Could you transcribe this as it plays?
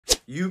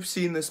You've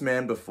seen this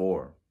man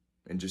before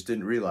and just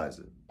didn't realize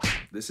it.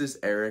 This is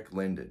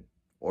Linden,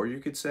 or you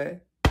could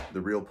say,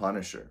 the real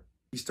Punisher.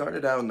 He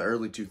started out in the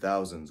early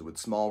 2000s with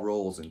small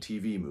roles in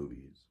TV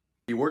movies.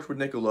 He worked with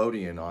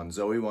Nickelodeon on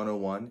Zoe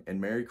 101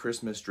 and Merry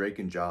Christmas, Drake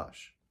and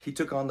Josh. He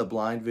took on the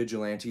blind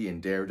vigilante in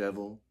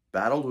Daredevil,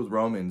 battled with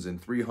Romans in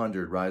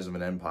 300 Rise of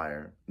an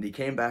Empire, and he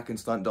came back and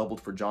stunt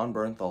doubled for Jon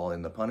Bernthal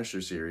in the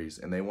Punisher series,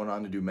 and they went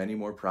on to do many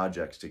more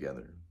projects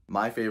together.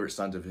 My favorite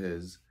stunt of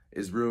his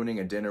is ruining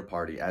a dinner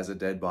party as a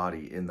dead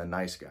body in The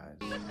Nice Guys.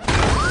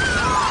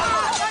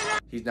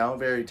 He's now a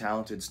very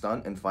talented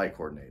stunt and fight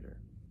coordinator.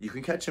 You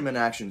can catch him in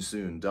action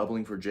soon,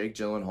 doubling for Jake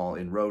Gyllenhaal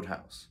in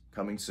Roadhouse,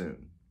 coming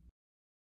soon.